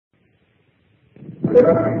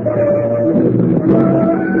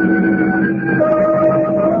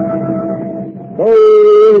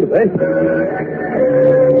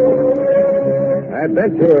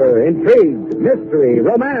Adventure, intrigue, mystery,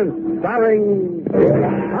 romance, starring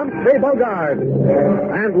Humphrey Bogart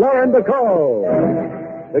and Lauren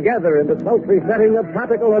Bacall. Together in the sultry setting of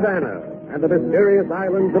tropical Havana and the mysterious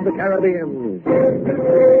islands of the Caribbean.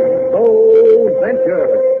 Bold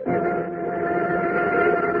Venture.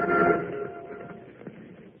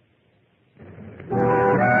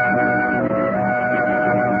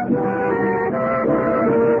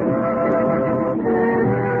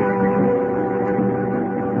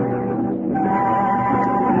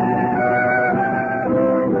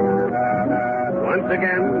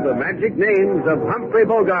 Magic names of Humphrey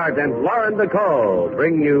Bogart and Lauren Bacall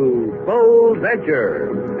bring you Bold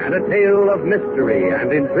Venture and a tale of mystery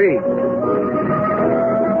and intrigue.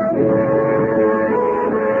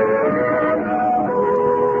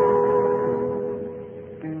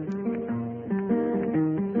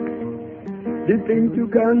 The thing to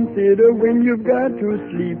consider when you've got to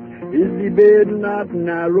sleep is the bed not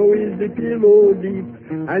narrow, is the pillow deep?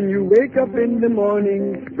 And you wake up in the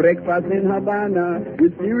morning, breakfast in Havana,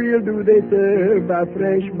 with cereal do they serve a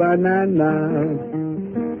fresh banana.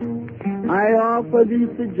 I offer these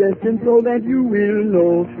suggestions so that you will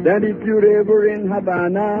know that if you're ever in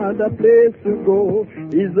Havana, the place to go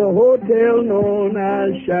is the hotel known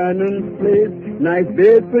as Shannon's Place. Nice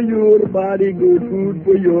bed for your body, good food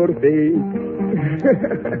for your face.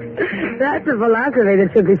 That's a philosophy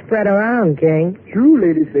that should be spread around, King. True,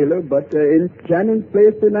 Lady Sailor, but in Shannon's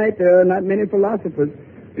Place tonight, there are not many philosophers.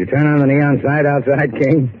 You turn on the neon sign outside,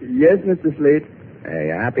 King? Yes, Mr. Slate. Hey,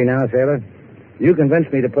 you happy now, Sailor? You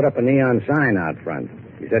convinced me to put up a neon sign out front.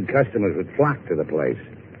 You said customers would flock to the place.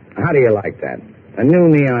 How do you like that? A new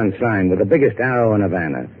neon sign with the biggest arrow in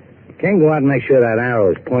Havana. King, go out and make sure that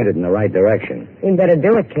arrow is pointed in the right direction. You'd better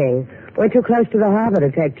do it, King. We're too close to the harbor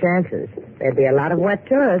to take chances. There'd be a lot of wet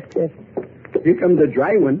tourists if... Here comes a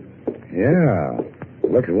dry one. Yeah.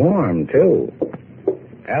 Looks warm, too.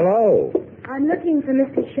 Hello. I'm looking for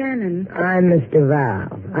Mr. Shannon. I'm Miss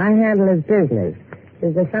Duval. I handle his business.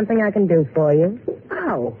 Is there something I can do for you?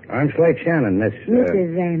 Oh. I'm Slate Shannon, Miss...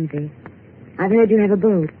 Mrs. Ramsey. I've heard you have a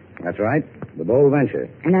boat. That's right. The Bold Venture.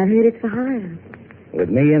 And I've heard it's for hire. With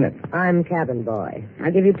me in it. I'm cabin boy.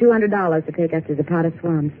 I'll give you $200 to take us to the Potter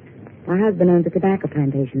Swamps. My husband owns a tobacco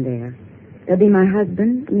plantation there. There'll be my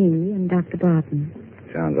husband, me, and Dr. Barton.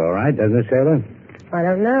 Sounds all right, doesn't it, Sailor? I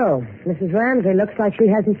don't know. Mrs. Ramsey looks like she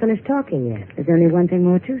hasn't finished talking yet. There's only one thing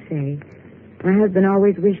more to say. My husband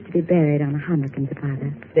always wished to be buried on a hummock in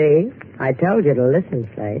Zapata. See? I told you to listen,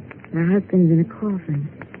 Slate. My husband's in a coffin.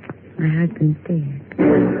 My husband's dead.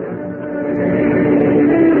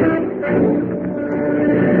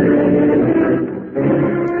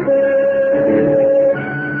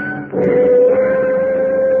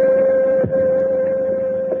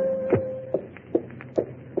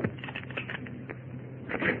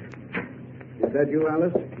 Is that you,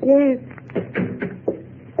 Alice? Yes.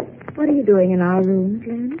 What are you doing in our rooms,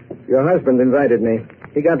 Len? Your husband invited me.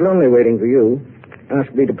 He got lonely waiting for you.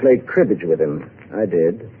 Asked me to play cribbage with him. I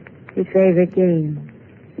did. His favorite game.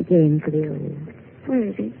 A game for the old. Where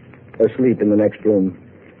is he? Asleep in the next room.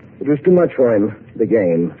 It was too much for him, the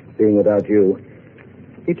game, being without you.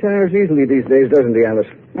 He tires easily these days, doesn't he, Alice?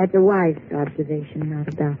 That's a wife's observation, not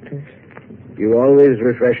a doctor's. You always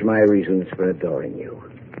refresh my reasons for adoring you.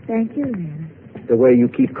 Thank you, Len. The way you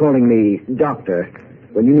keep calling me doctor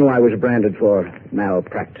when you know I was branded for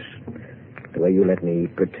malpractice. The way you let me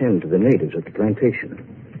pretend to the natives at the plantation.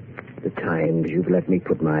 The times you've let me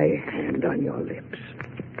put my hand on your lips.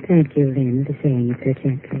 Thank you, Len, for saying it so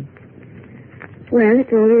gently. Well,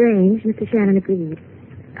 it's all arranged. Mr. Shannon agreed.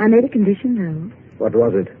 I made a condition, though. What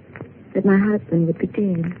was it? That my husband would be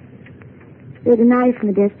dead. There's a knife in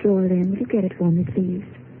the desk drawer, Len. Will you get it for me, please?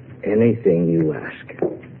 Anything you ask.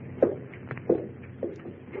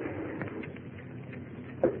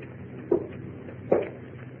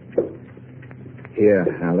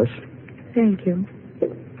 Here, Alice. Thank you.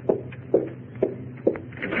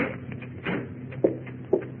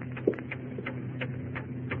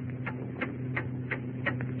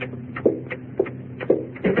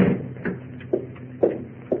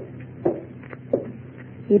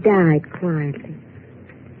 He died quietly.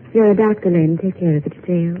 You're a doctor, Len. Take care of the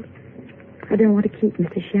details. I don't want to keep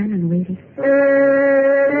Mr. Shannon waiting.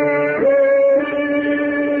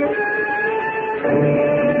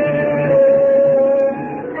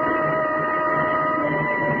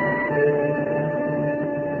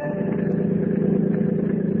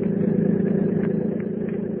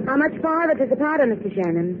 How much farther to the Havana, Mr.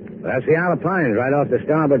 Shannon? That's the Isle of Pines, right off the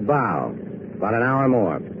starboard bow. About an hour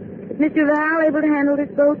more. Is Mr. Val able to handle this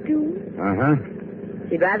boat, too? Uh-huh.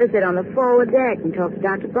 She'd rather sit on the forward deck and talk to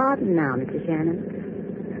Dr. Barton now, Mr.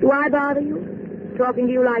 Shannon. Do I bother you? Talking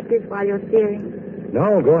to you like this while you're steering?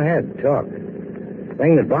 No, go ahead. Talk. The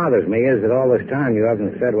thing that bothers me is that all this time you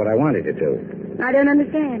haven't said what I wanted you to. I don't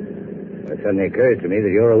understand. It suddenly occurs to me that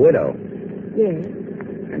you're a widow. Yes.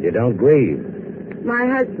 And you don't grieve. My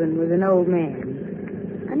husband was an old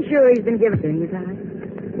man. I'm sure he's been given during his life.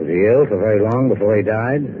 Was he ill for very long before he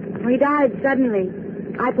died? Well, he died suddenly.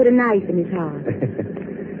 I put a knife in his heart.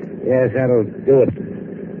 Yes, that'll do it.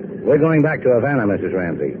 We're going back to Havana, Mrs.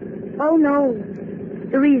 Ramsey. Oh, no.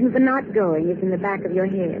 The reason for not going is in the back of your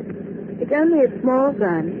head. It's only a small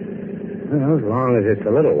gun. Well, as long as it's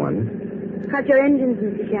a little one. Cut your engines,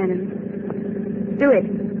 Mr. Shannon. Do it.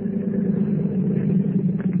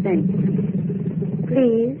 Thanks.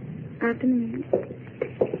 Please, after me.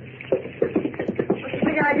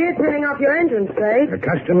 Big idea turning off your engine, Slate. The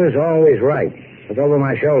customer's always right. Look over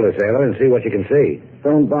my shoulder, sailor, and see what you can see.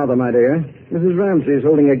 Don't bother, my dear. Mrs. Ramsey is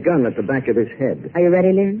holding a gun at the back of his head. Are you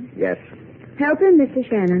ready, Lynn? Yes. Help him, Mr.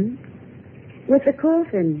 Shannon. With the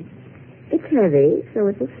coffin. It's heavy, so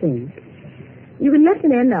it will sink. You can lift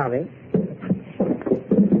an end of it.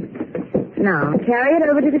 Now, carry it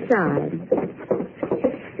over to the side.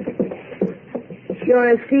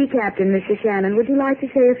 You're a sea captain, Mr. Shannon. Would you like to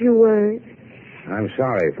say a few words? I'm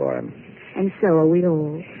sorry for him. And so are we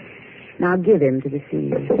all. Now give him to the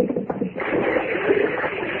sea.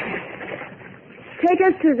 Take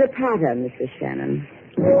us to Zapata, Mr. Shannon.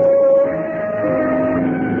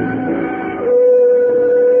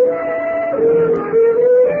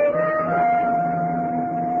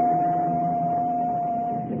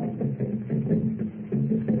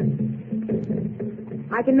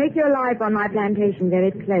 I can make your life on my plantation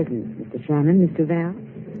very pleasant, Mr. Shannon, Mr. Val.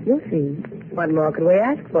 You'll see. What more could we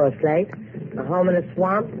ask for, Slate? A home in a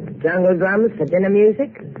swamp, jungle drums for dinner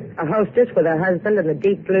music, a hostess with her husband in the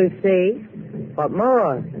deep blue sea. What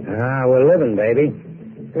more? We're living, baby.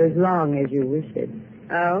 For as long as you wish it.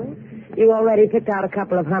 Oh? You already picked out a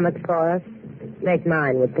couple of hummocks for us? Make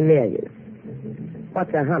mine with camellias.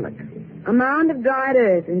 What's a hummock? A mound of dried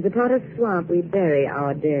earth in Zapata swamp. We bury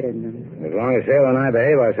our dead in them. As long as Sailor and I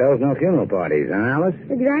behave ourselves, no funeral parties, huh, Alice?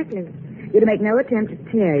 Exactly. You're to make no attempt to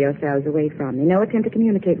tear yourselves away from me. No attempt to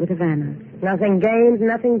communicate with Havana. Nothing gained,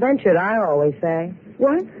 nothing ventured, I always say.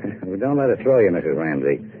 What? Well, don't let it throw you, Mrs.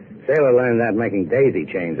 Ramsey. Sailor learned that making daisy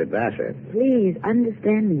chains at Vassar. Please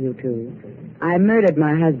understand me, you two. I murdered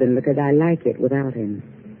my husband because I like it without him.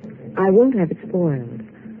 I won't have it spoiled.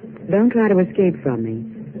 Don't try to escape from me,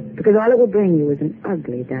 because all it will bring you is an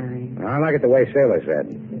ugly dying. I like it the way Sailor said.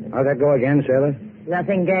 How'd that go again, Sailor?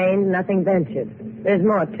 Nothing gained, nothing ventured. There's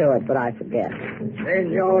more to it, but I forget.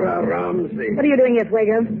 Senora Ramsey. What are you doing here,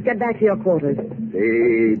 Fuego? Get back to your quarters.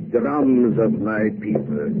 The drums of my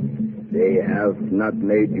people. They have not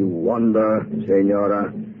made you wonder,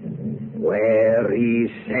 Senora. Where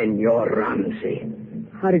is Senor Ramsey?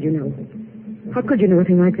 How did you know? How could you know a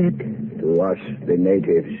thing like that? To us, the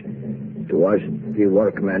natives, to us, the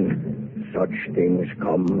workmen, such things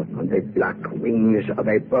come on the black wings of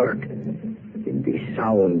a bird, in the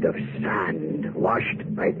sound of sand washed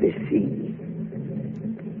by the sea.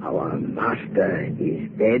 Our master is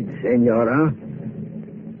dead, Senora,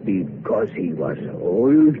 because he was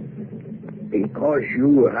old, because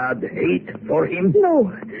you had hate for him.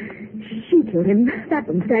 No. She killed him. That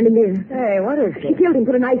one standing there. Hey, what is She it? killed him,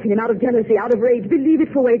 put a knife in him out of jealousy, out of rage. Believe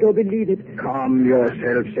it, Fuego, believe it. Calm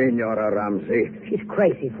yourself, Senora Ramsey. She's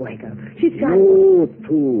crazy, Fuego. She's trying... You,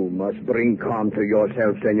 too, must bring calm to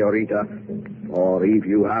yourself, Senorita. For if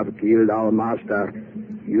you have killed our master,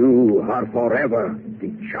 you are forever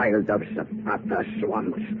the child of Zapata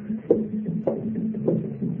swamps.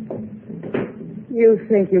 You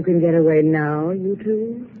think you can get away now, you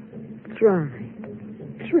two? Try.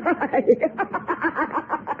 Try.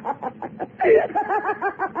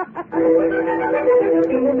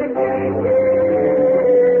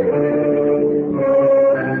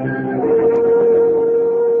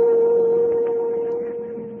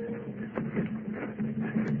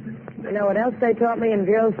 You know what else they taught me in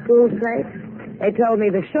girls' school, Slate? They told me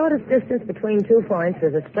the shortest distance between 2 points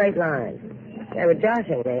is a straight line. They were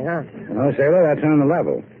joshing me, huh? No, Sailor, that's on the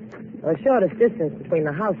level. The shortest distance between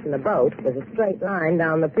the house and the boat was a straight line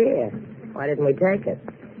down the pier. Why didn't we take it?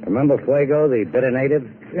 Remember Fuego, the bitter native?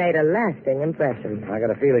 Made a lasting impression. I got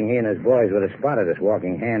a feeling he and his boys would have spotted us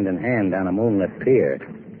walking hand in hand down a moonlit pier.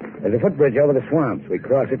 There's a footbridge over the swamps. We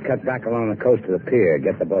cross it, cut back along the coast to the pier,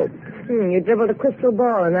 get the boat. You dribbled a crystal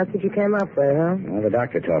ball, and that's what you came up with, huh? Well, the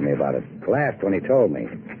doctor told me about it. Laughed when he told me.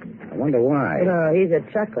 I wonder why. No, he's a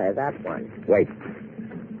chuckler, that one. Wait.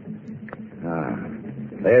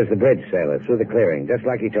 There's the bridge, Sailor, through the clearing, just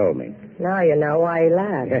like he told me. Now you know why he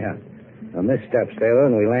laughed. Yeah. A misstep, Sailor,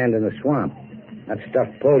 and we land in the swamp. That stuff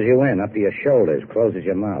pulls you in, up to your shoulders, closes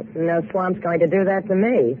your mouth. No swamp's going to do that to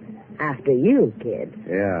me. After you, kid.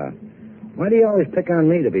 Yeah. Why do you always pick on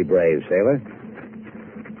me to be brave, Sailor?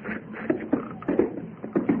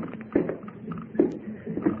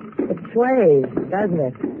 It sways, doesn't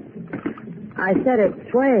it? I said it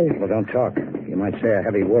sways. Well, don't talk. You might say a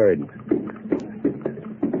heavy word.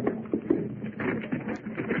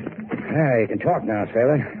 Yeah, you can talk now,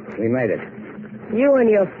 Sailor. We made it. You and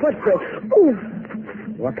your footprints. Ooh.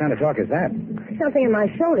 What kind of talk is that? Something in my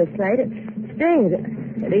shoulder, Slate. It stings.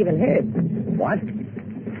 It even hurts. What?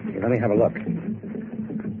 Here, let me have a look.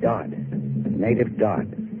 Dot. Native dot.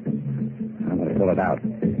 I'm going to pull it out.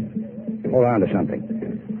 Hold on to something.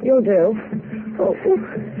 You'll do. Oh,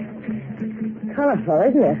 ooh. Colorful,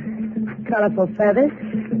 isn't it? Colorful feathers.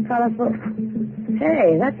 Colorful.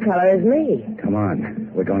 Hey, that color is me. Come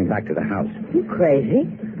on. We're going back to the house. You crazy?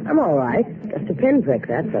 I'm all right. Just a pinprick,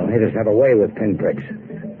 that's all. Natives have a way with pinpricks.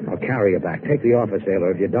 I'll carry you back. Take the offer,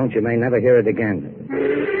 Sailor. If you don't, you may never hear it again.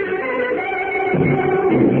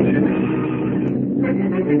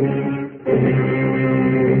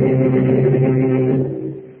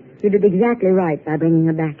 You did exactly right by bringing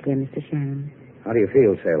her back here, Mr. Shannon. How do you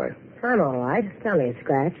feel, Sailor? I'm all right. It's only a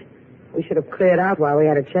scratch. We should have cleared out while we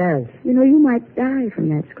had a chance. You know, you might die from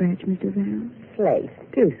that scratch, Mr. Val. Slate,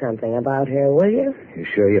 do something about her, will you? You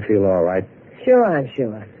sure you feel all right? Sure, I'm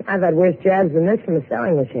sure. I've had worse jabs than this from a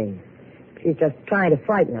sewing machine. She's just trying to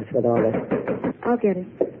frighten us with all this. I'll get it.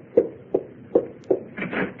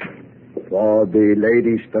 For the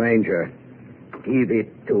lady stranger, give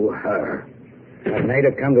it to her. Has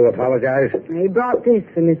native come to apologize? He brought this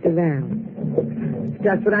for Mr. Val. It's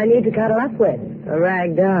just what I need to cuddle up with. A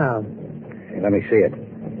rag doll. Hey, let me see it.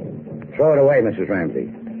 Throw it away, Mrs. Ramsey.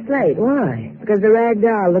 Slate, why? Because the rag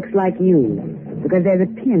doll looks like you. Because there's a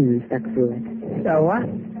pin stuck through it. So what?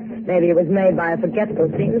 Maybe it was made by a forgetful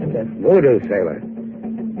seamstress. Voodoo, Sailor.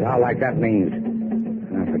 Doll like that means...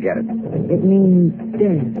 Now, forget it. It means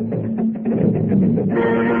death.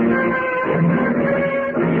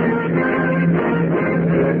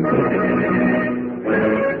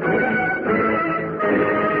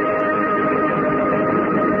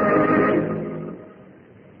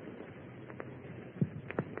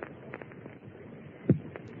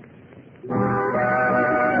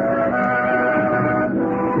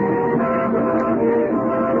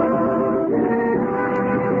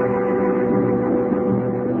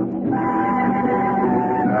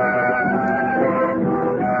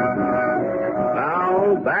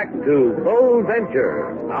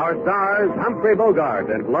 Our stars, Humphrey Bogart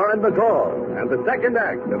and Lauren Bacall, and the second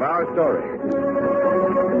act of our story.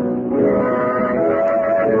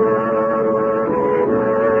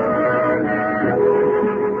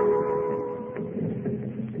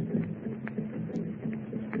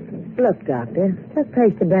 Look, Doctor, just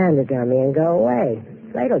paste a bandage on me and go away.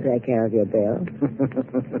 Slate will take care of your bill.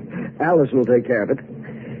 Alice will take care of it.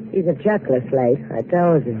 He's a chuckler, Slate. I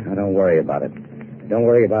told you. Now, don't worry about it. Don't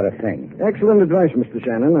worry about a thing. Excellent advice, Mr.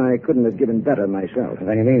 Shannon. I couldn't have given better myself.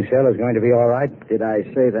 Then you mean Sailor's going to be all right? Did I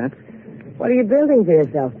say that? What are you building for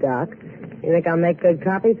yourself, Doc? You think I'll make good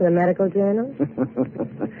copy for the medical journals?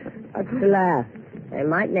 What's the laugh? They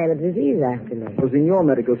might name a disease after me. Because in your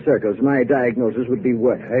medical circles, my diagnosis would be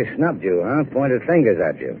worse. They snubbed you, huh? Pointed fingers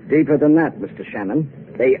at you. Deeper than that, Mr. Shannon.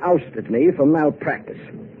 They ousted me for malpractice.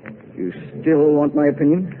 You still want my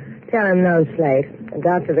opinion? Tell him no, Slate. A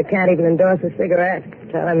doctor that can't even endorse a cigarette.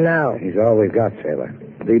 Tell him no. He's all we've got, Sailor.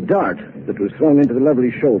 The dart that was thrown into the lovely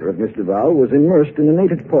shoulder of Mr. Duval was immersed in a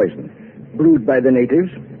native poison. Brewed by the natives,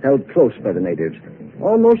 held close by the natives.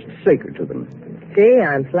 Almost sacred to them. Gee,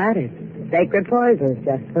 I'm flattered. Sacred poisons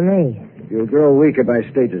just for me. You'll grow weaker by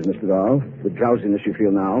stages, Mr. Duval. The drowsiness you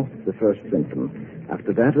feel now, the first symptom.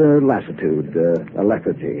 After that, a lassitude, a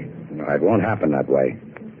lethargy. No, it won't happen that way.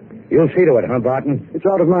 You'll see to it, huh, Barton? It's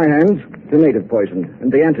out of my hands. It's a native poison. And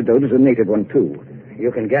the antidote is a native one, too.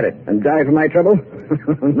 You can get it. And die for my trouble?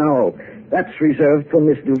 No. That's reserved for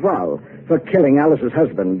Miss Duval. For killing Alice's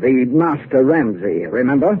husband, the Master Ramsey,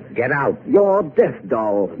 remember? Get out. Your death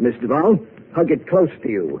doll, Miss Duval. Hug it close to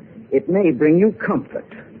you. It may bring you comfort.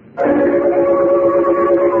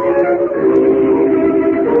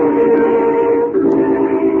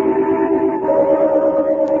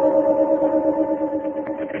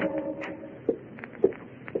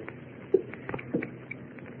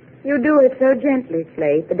 do it so gently,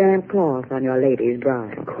 Slate, the damp cloth on your lady's brow.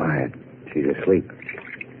 Quiet. She's asleep.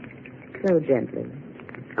 So gently.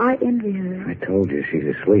 I envy her. I told you she's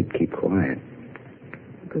asleep. Keep quiet.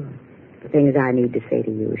 Good. The things I need to say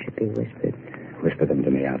to you should be whispered. Whisper them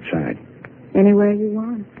to me outside. Anywhere you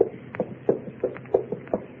want.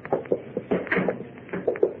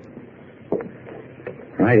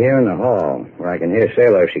 Right here in the hall, where I can hear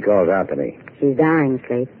Sailor if she calls out to me. She's dying,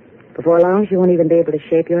 Slate. Before long, she won't even be able to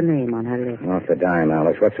shape your name on her lips. Off the dime,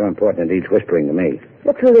 Alice. What's so important it needs whispering to me?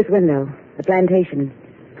 Look through this window. The plantation.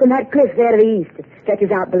 From that cliff there to the east, it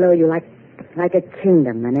stretches out below you like a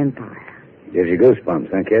kingdom, an empire. Gives you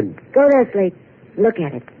goosebumps, huh, kid? Go there, Slate. Look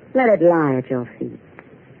at it. Let it lie at your feet.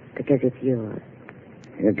 Because it's yours.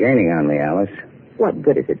 You're gaining on me, Alice. What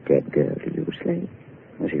good is a dead girl to you, Slate?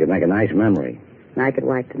 Well, she could make a nice memory. I could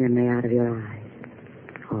wipe the memory out of your eyes.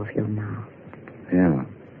 Off your mouth. Yeah.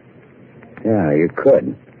 Yeah, you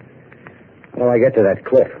could. How do I get to that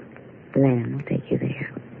cliff? Len will take you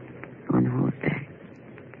there. On horseback.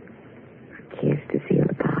 A kiss to seal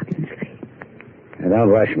the bargain, Slate. Now, don't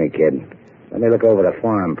rush me, kid. Let me look over the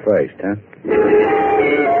farm first, huh?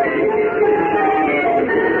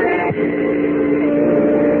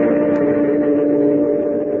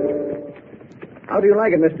 How do you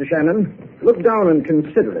like it, Mr. Shannon? Look down and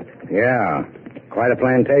consider it. Yeah. Quite a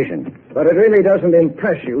plantation. But it really doesn't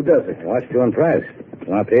impress you, does it? What's to impress?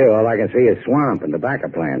 From up here, all I can see is swamp and tobacco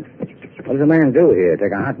plants. What does a man do here?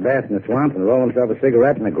 Take a hot bath in the swamp and roll himself a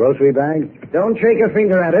cigarette in a grocery bag? Don't shake a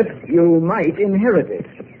finger at it. You might inherit it.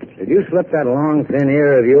 Did you slip that long, thin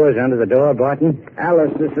ear of yours under the door, Barton?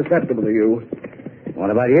 Alice is susceptible to you. What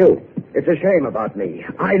about you? It's a shame about me.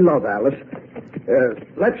 I love Alice.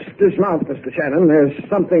 Let's dismount, Mr. Shannon. There's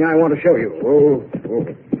something I want to show you. Oh.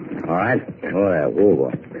 All right. Oh, there.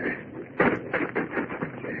 Whoa.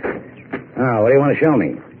 Now, what do you want to show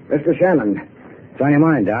me? Mr. Shannon. What's on your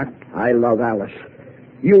mind, Doc? I love Alice.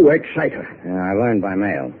 You excite her. Yeah, I learned by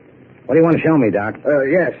mail. What do you want to show me, Doc?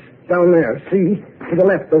 Yes. Down there. See? To the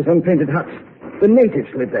left, those unpainted huts. The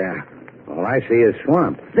natives live there. All I see is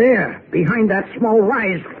swamp. There, behind that small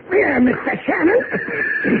rise. There, Mr. Shannon.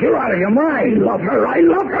 You're out of your mind. I love her. I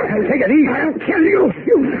love her. Take it easy. I'll kill you.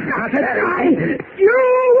 You got to die.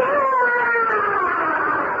 You are!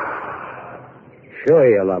 Sure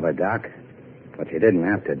you love her, Doc. But you didn't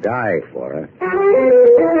have to die for her.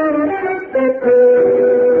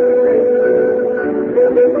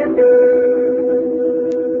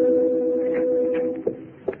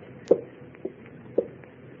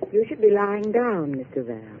 You should be lying down, Mr.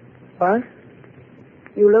 Val. What?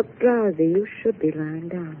 You look drowsy. You should be lying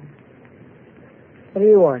down. What do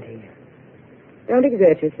you want here? Don't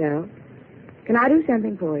exert yourself. Can I do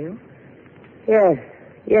something for you? Yes,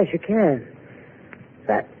 you can.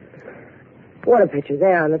 That water pitcher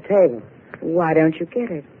there on the table. Why don't you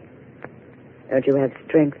get it? Don't you have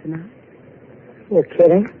strength enough? You're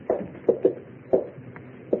kidding.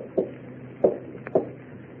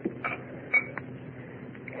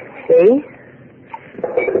 See?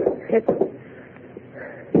 It's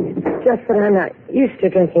just that I'm not used to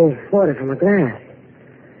drinking water from a glass.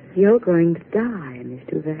 You're going to die, Miss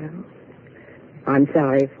Duval. I'm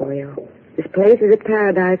sorry for you. This place is a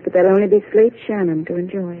paradise, but there'll only be Slate Shannon to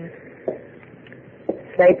enjoy it.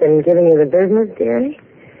 Slate been giving you the business, dearie?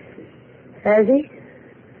 Has he?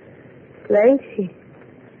 Slate?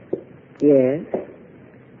 Yes.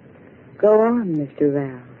 Go on, Miss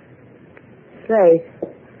Duval. Slate.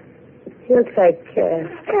 He'll take care.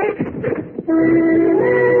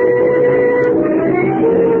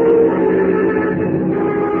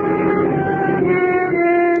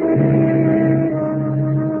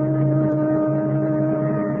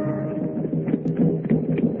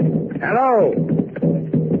 Hello.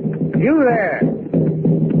 You there.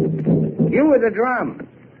 You with the drum.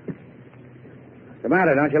 What's the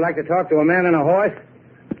matter? Don't you like to talk to a man on a horse?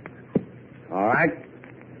 All right.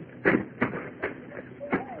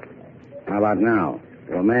 How about now?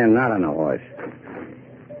 To a man not on a horse.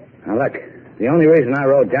 Now, look, the only reason I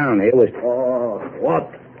rode down here was... For what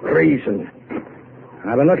reason?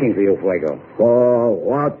 I've been looking for you, Fuego. For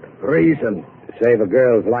what reason? To save a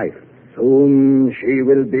girl's life. Soon she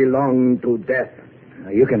will belong to death. Now,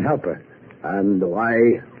 you can help her. And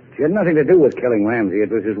why? She had nothing to do with killing Ramsey. It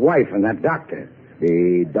was his wife and that doctor.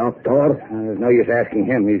 The doctor? There's no use asking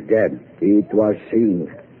him. He's dead. It was seen.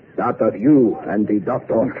 That of you and the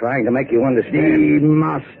doctor. I'm trying to make you understand. The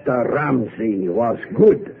Master Ramsey was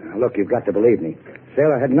good. Now, look, you've got to believe me.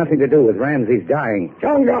 Sailor had nothing to do with Ramsey's dying.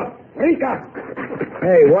 Jonga! Rika!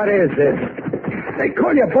 Hey, what is this? They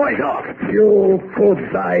call your boys off. You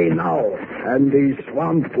could die now, and the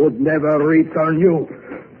swamp would never return you.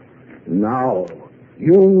 Now,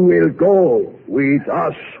 you will go with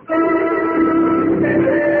us.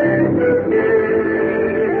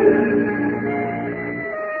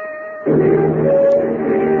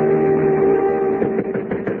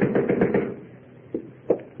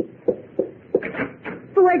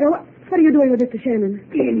 Fuego, what are you doing with Mr. Shannon?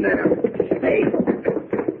 In there. Stay.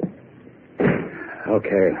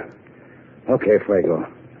 Okay, Fuego.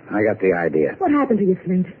 I got the idea. What happened to you,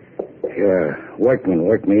 Slate? Your workman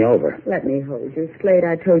worked me over. Let me hold you. Slade,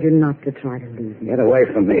 I told you not to try to leave me. Get away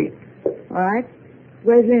from me. All right?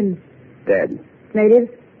 Where's Lynn? Dead. Native?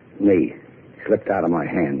 Me. Slipped out of my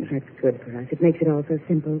hands. That's good for us. It makes it all so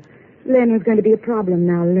simple. Lynn was going to be a problem.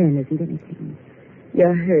 Now Lynn isn't anything.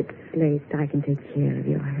 You're hurt, Slate. I can take care of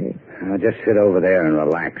your hurt. Now just sit over there and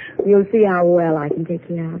relax. You'll see how well I can take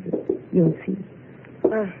care of you. You'll see.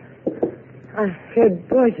 I heard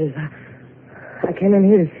voices. I came in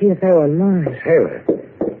here to see if they were mine. Sailor.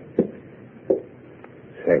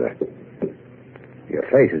 Your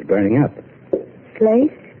face is burning up.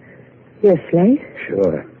 Slate? You're Slate?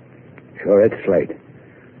 Sure, it's Slate.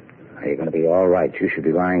 Are you going to be all right? You should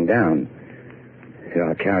be lying down. Here,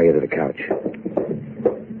 I'll carry you to the couch.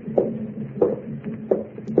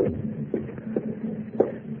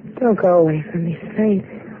 Don't go away from me, Slate.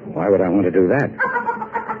 Why would I want to do that?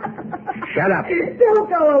 Shut up. Don't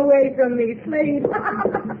go away from me, Slate.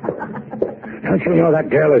 Don't you know that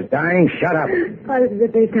girl is dying? Shut up. Oh, this is the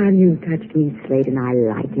first time you touched me, Slate, and I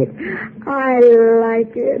like it. I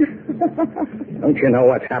like it. Don't you know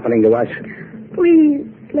what's happening to us? Please,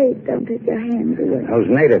 Slate, don't take your hands away. Those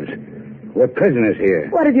natives. We're prisoners here.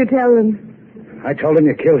 What did you tell them? I told them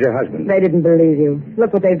you killed your husband. They didn't believe you.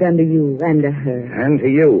 Look what they've done to you and to her. And to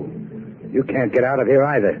you. You can't get out of here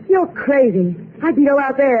either. You're crazy. I can go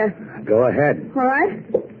out there. Go ahead. All right?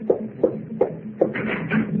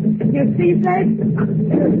 You see, Slate?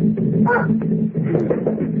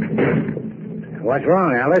 What's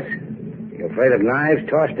wrong, Alice? You afraid of knives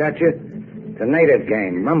tossed at you? It's a native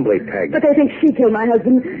game, mumbly peg. But they think she killed my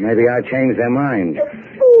husband. Maybe I changed their minds.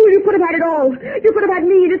 Fool, you could have had it all. You could have had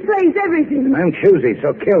me, disgraced, everything. I'm choosy,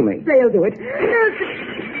 so kill me. They'll do it.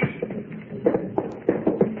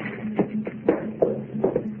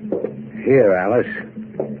 Here, Alice.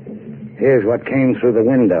 Here's what came through the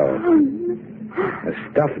window. A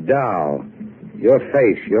stuffed doll. Your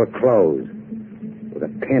face, your clothes. With a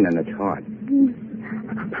pin in its heart.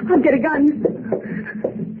 I'll get a gun.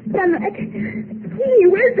 Gun back.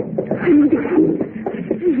 Where's it?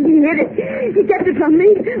 He hid it. He kept it from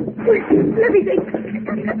me. Let me think.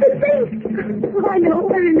 The thing. Oh, I know.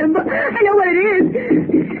 I remember. I know what it is.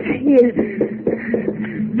 Here.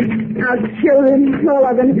 I'll kill them, all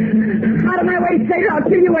of them. Out of my way, Sailor. I'll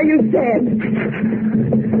kill you where you stand.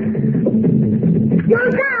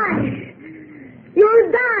 You'll die.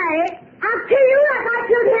 You'll die. I'll kill you like I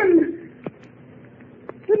killed him.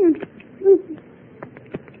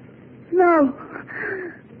 No.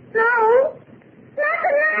 No.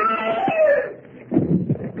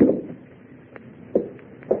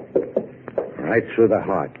 Right through the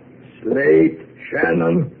heart. Slate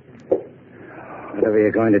Shannon. Whatever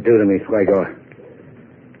you're going to do to me, Fuego,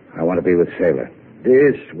 I want to be with Sailor.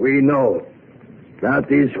 This we know.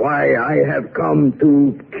 That is why I have come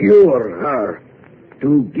to cure her.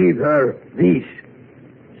 To give her this.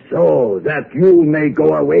 So that you may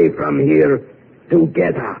go away from here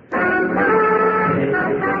together.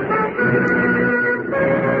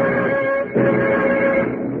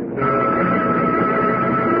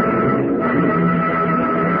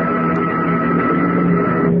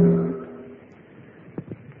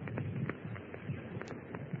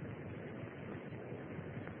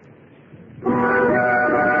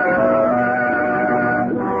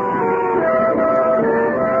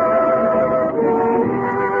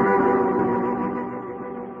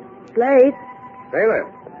 Slate?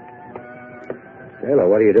 Sailor,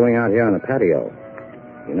 what are you doing out here on the patio?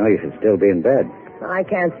 You know you should still be in bed. I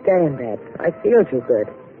can't stay in bed. I feel too good.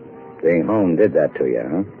 Being home did that to you,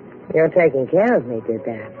 huh? Your taking care of me did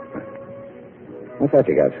that. What's that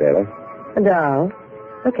you got, Sailor? A doll.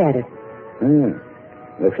 Look at it.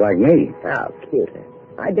 Looks like me. Oh, cuter.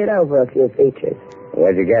 I did over a few features.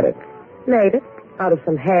 Where'd you get it? Made it out of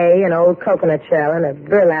some hay, an old coconut shell, and a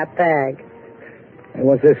burlap bag. And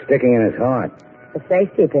what's this sticking in his heart? A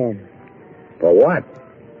safety pin. For what?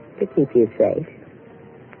 To keep you safe.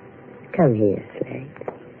 Come here, Slate.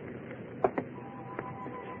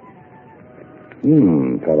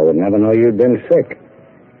 Fellow would never know you'd been sick.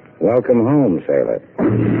 Welcome home, Sailor.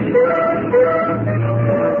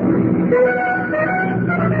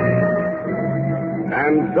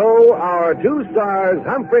 And so our Our two stars,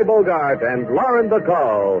 Humphrey Bogart and Lauren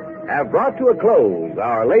Bacall, have brought to a close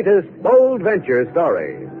our latest bold venture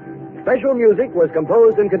story. Special music was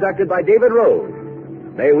composed and conducted by David Rose.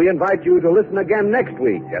 May we invite you to listen again next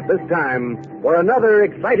week at this time for another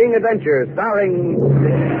exciting adventure starring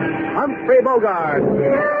Humphrey Bogart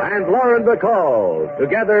and Lauren Bacall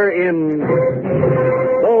together in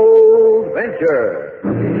Bold Venture.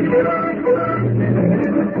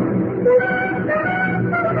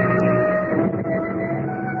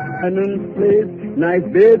 Shannon's place, nice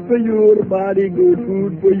bed for your body, good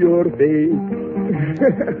food for your face.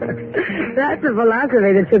 That's a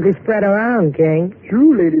philosophy that should be spread around, King.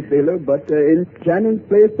 True, Lady Sailor, but in Shannon's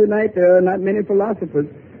place tonight, there are not many philosophers.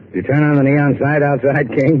 You turn on the neon sign outside,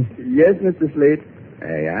 King? Yes, Mr. Slate.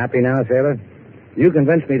 Hey, you happy now, Sailor? You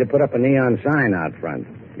convinced me to put up a neon sign out front.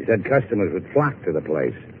 You said customers would flock to the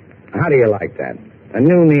place. How do you like that? A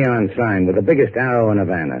new neon sign with the biggest arrow in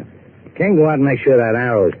Havana. King, go out and make sure that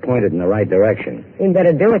arrow is pointed in the right direction. You'd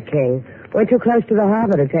better do it, King. We're too close to the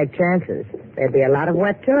harbor to take chances. There'd be a lot of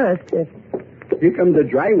wet tourists if... Here comes a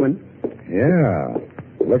dry one. Yeah.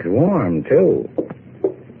 Looks warm, too.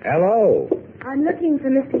 Hello. I'm looking for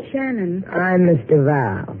Mr. Shannon. I'm Miss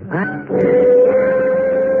Duval.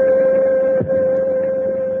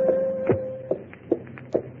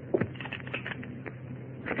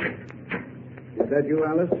 Is that you,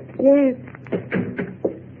 Alice? Yes.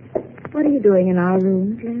 What are you doing in our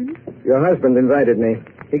rooms, Len? Your husband invited me.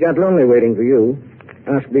 He got lonely waiting for you.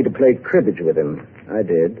 Asked me to play cribbage with him. I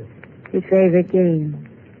did. His favorite game.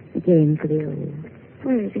 A game for the old.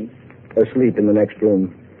 Where is he? Asleep in the next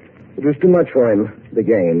room. It was too much for him, the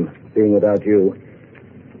game, being without you.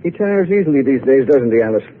 He tires easily these days, doesn't he,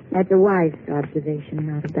 Alice? That's a wife's observation,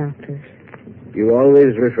 not a doctor's. You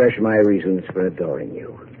always refresh my reasons for adoring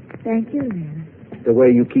you. Thank you, Len. The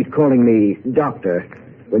way you keep calling me doctor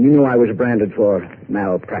when you knew I was branded for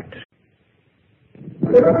malpractice.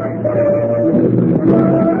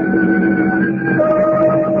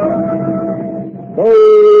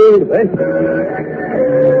 Bold Venture.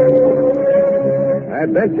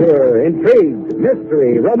 Adventure, intrigue,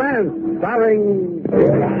 mystery, romance, starring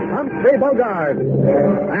Humphrey Bogart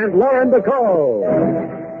and Lauren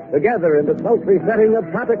Bacall. Together in the sultry setting of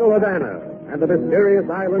tropical Havana and the mysterious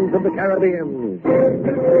islands of the Caribbean.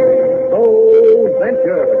 Bold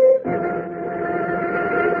Venture.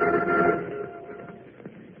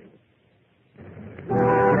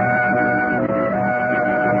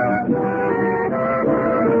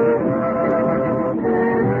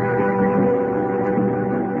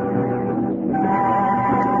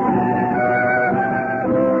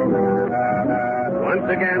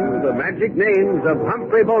 Again, the magic names of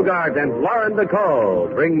Humphrey Bogart and Lauren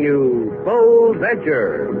Bacall bring you Bold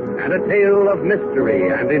Venture and a tale of mystery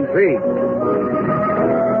and intrigue.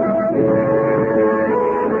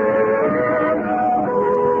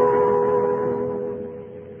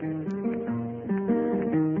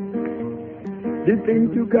 The thing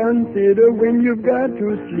to consider when you've got to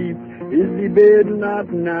sleep is the bed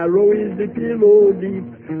not narrow, is the pillow deep.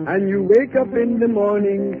 And you wake up in the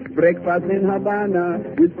morning, breakfast in Havana,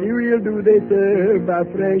 with cereal do they serve a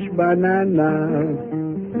fresh banana.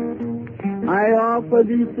 I offer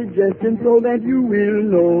these suggestions so that you will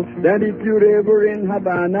know that if you're ever in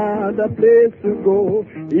Havana, the place to go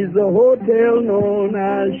is the hotel known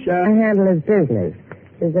as I handle his business.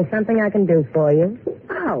 Is there something I can do for you?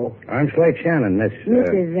 Oh, I'm Slate Shannon, Miss...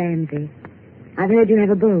 Mrs. Ramsey. I've heard you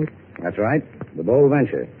have a boat, That's right, the Bold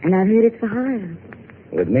Venture, and I've heard it's for hire.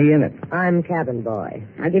 with me in it. I'm cabin boy.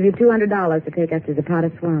 I'll give you $200 to take us to the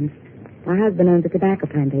Potter Swamps. My husband owns a tobacco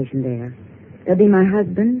plantation there. There'll be my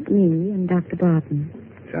husband, me, and Dr. Barton.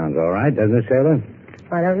 Sounds all right, doesn't it, Sailor?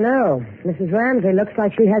 I don't know. Mrs. Ramsey looks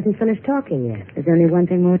like she hasn't finished talking yet. There's only one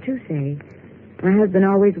thing more to say. My husband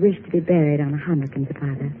always wished to be buried on a hummock in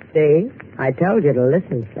Zapata. See? I told you to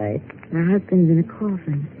listen, Slate. My husband's in a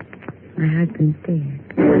coffin. My husband's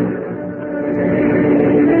dead.